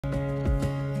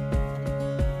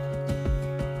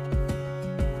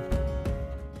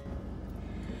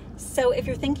So if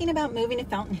you're thinking about moving to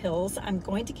Fountain Hills, I'm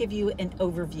going to give you an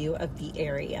overview of the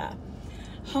area.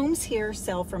 Homes here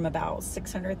sell from about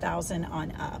 $600,000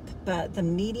 on up, but the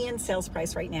median sales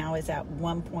price right now is at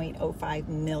 $1.05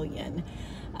 million.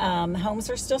 Homes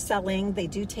are still selling. They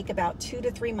do take about 2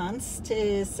 to 3 months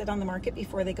to sit on the market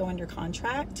before they go under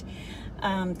contract.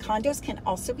 Condos can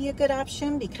also be a good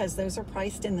option because those are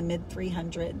priced in the mid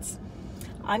 300s.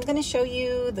 I'm going to show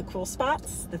you the cool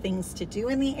spots, the things to do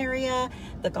in the area,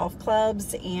 the golf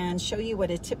clubs, and show you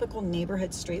what a typical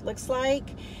neighborhood street looks like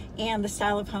and the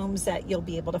style of homes that you'll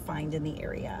be able to find in the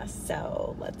area.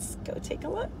 So let's go take a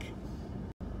look.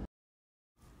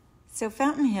 So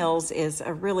Fountain Hills is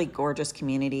a really gorgeous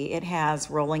community. It has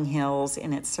rolling hills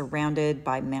and it's surrounded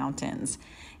by mountains.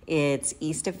 It's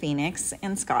east of Phoenix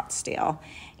and Scottsdale.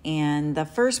 And the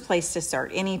first place to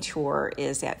start any tour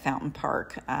is at Fountain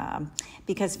Park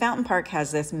because Fountain Park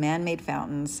has this man-made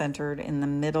fountain centered in the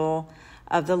middle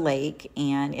of the lake,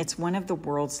 and it's one of the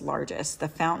world's largest. The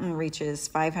fountain reaches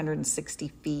 560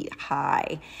 feet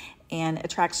high and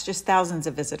attracts just thousands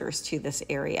of visitors to this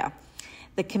area.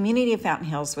 The community of Fountain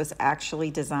Hills was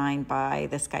actually designed by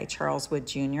this guy, Charles Wood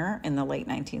Jr. in the late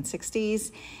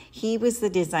 1960s. He was the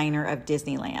designer of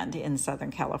Disneyland in Southern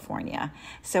California.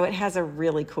 So it has a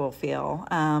really cool feel.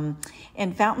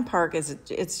 And Fountain Park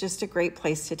it's just a great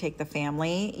place to take the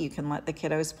family. You can let the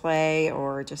kiddos play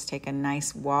or just take a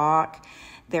nice walk.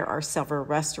 There are several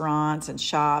restaurants and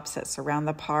shops that surround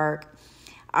the park.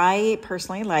 I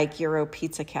personally like Euro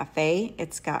Pizza Cafe.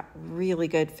 It's got really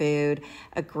good food,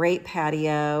 a great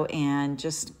patio, and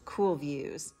just cool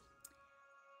views.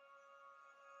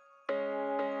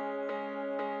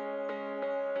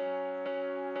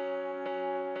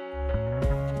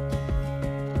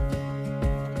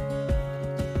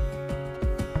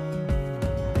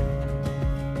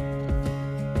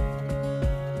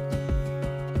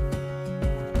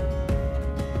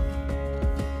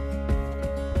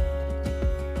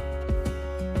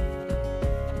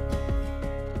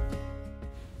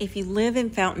 If you live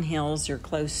in Fountain Hills, you're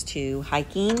close to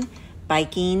hiking,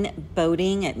 biking,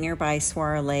 boating at nearby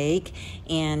Swara Lake,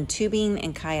 and tubing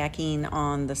and kayaking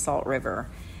on the Salt River.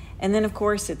 And then, of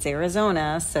course, it's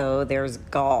Arizona, so there's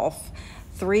golf.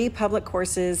 3 public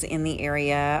courses in the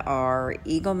area are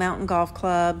Eagle Mountain Golf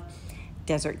Club,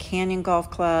 Desert Canyon Golf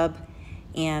Club,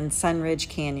 and Sunridge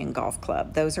Canyon Golf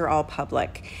Club. Those are all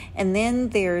public. And then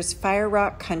there's Fire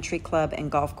Rock Country Club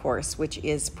and Golf Course, which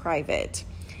is private.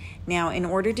 Now, in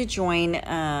order to join,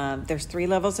 there's 3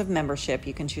 levels of membership.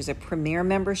 You can choose a premier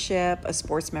membership, a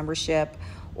sports membership,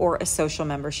 or a social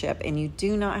membership, and you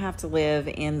do not have to live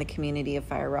in the community of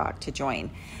Fire Rock to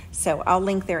join. So I'll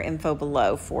link their info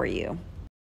below for you.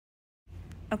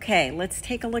 Okay, let's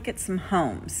take a look at some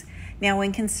homes. Now,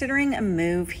 when considering a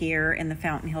move here in the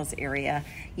Fountain Hills area,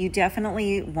 you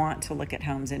definitely want to look at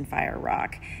homes in Fire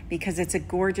Rock because it's a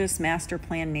gorgeous master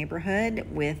plan neighborhood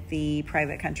with the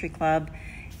private country club,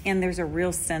 and there's a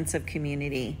real sense of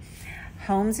community.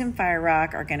 Homes in Fire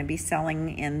Rock are going to be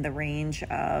selling in the range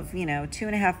of,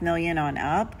 $2.5 million on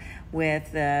up,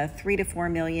 with the $3 to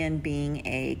 $4 million being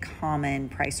a common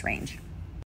price range.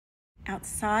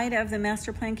 Outside of the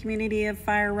master plan community of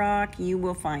Fire Rock, you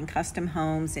will find custom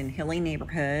homes in hilly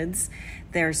neighborhoods.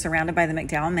 They're surrounded by the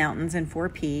McDowell Mountains and 4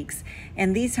 Peaks,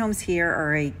 and these homes here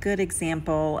are a good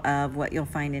example of what you'll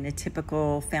find in a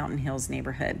typical Fountain Hills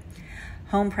neighborhood.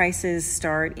 Home prices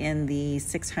start in the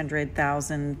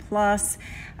 $600,000 plus,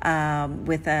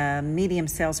 with a medium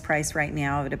sales price right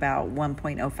now at about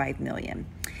 $1.05 million.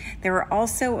 There are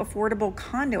also affordable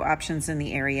condo options in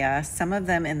the area, some of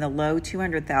them in the low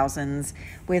 200,000s,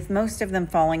 with most of them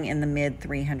falling in the mid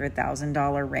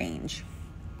 $300,000 range.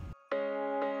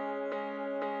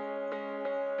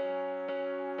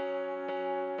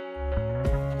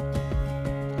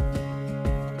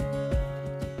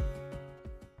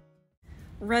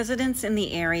 Residents in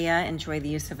the area enjoy the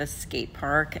use of a skate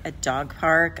park, a dog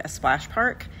park, a splash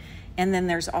park, and then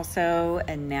there's also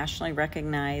a nationally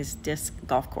recognized disc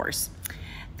golf course.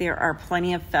 There are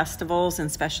plenty of festivals and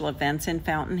special events in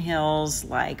Fountain Hills,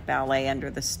 like Ballet Under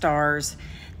the Stars.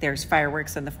 There's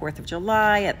fireworks on the 4th of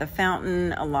July at the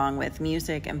fountain, along with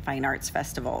music and fine arts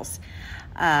festivals.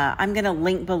 I'm going to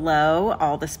link below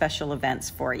all the special events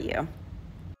for you.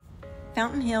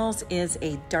 Fountain Hills is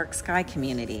a dark sky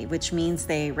community, which means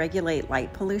they regulate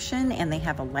light pollution and they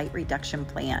have a light reduction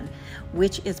plan,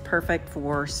 which is perfect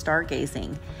for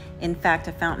stargazing. In fact,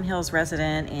 a Fountain Hills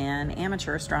resident and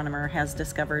amateur astronomer has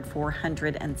discovered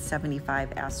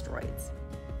 475 asteroids.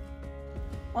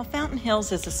 Well, Fountain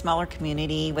Hills is a smaller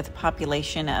community with a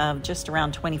population of just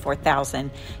around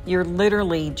 24,000. You're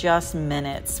literally just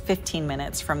 15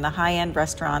 minutes from the high-end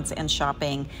restaurants and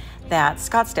shopping that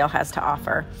Scottsdale has to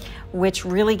offer, which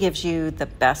really gives you the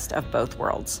best of both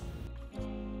worlds.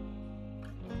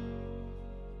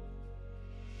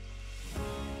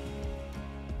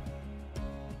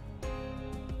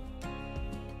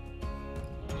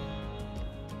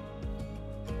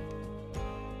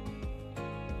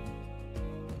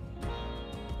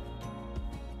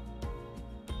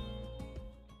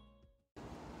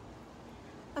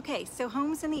 Okay, so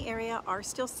homes in the area are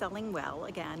still selling well,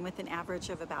 again, with an average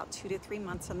of about 2 to 3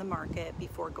 months on the market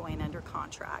before going under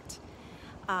contract.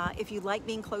 If you like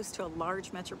being close to a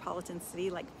large metropolitan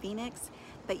city like Phoenix,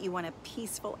 but you want a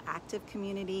peaceful, active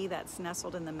community that's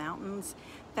nestled in the mountains,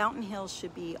 Fountain Hills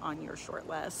should be on your short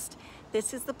list.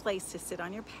 This is the place to sit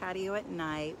on your patio at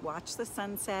night, watch the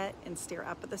sunset, and stare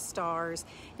up at the stars,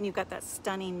 and you've got that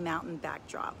stunning mountain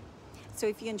backdrop. So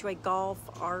if you enjoy golf,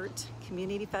 art,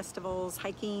 community festivals,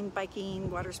 hiking, biking,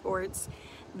 water sports,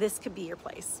 this could be your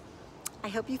place. I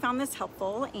hope you found this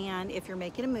helpful, and if you're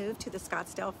making a move to the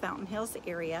Scottsdale Fountain Hills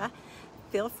area,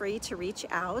 feel free to reach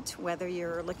out, whether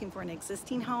you're looking for an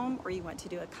existing home or you want to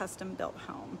do a custom built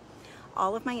home.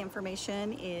 All of my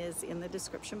information is in the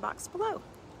description box below.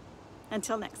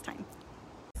 Until next time.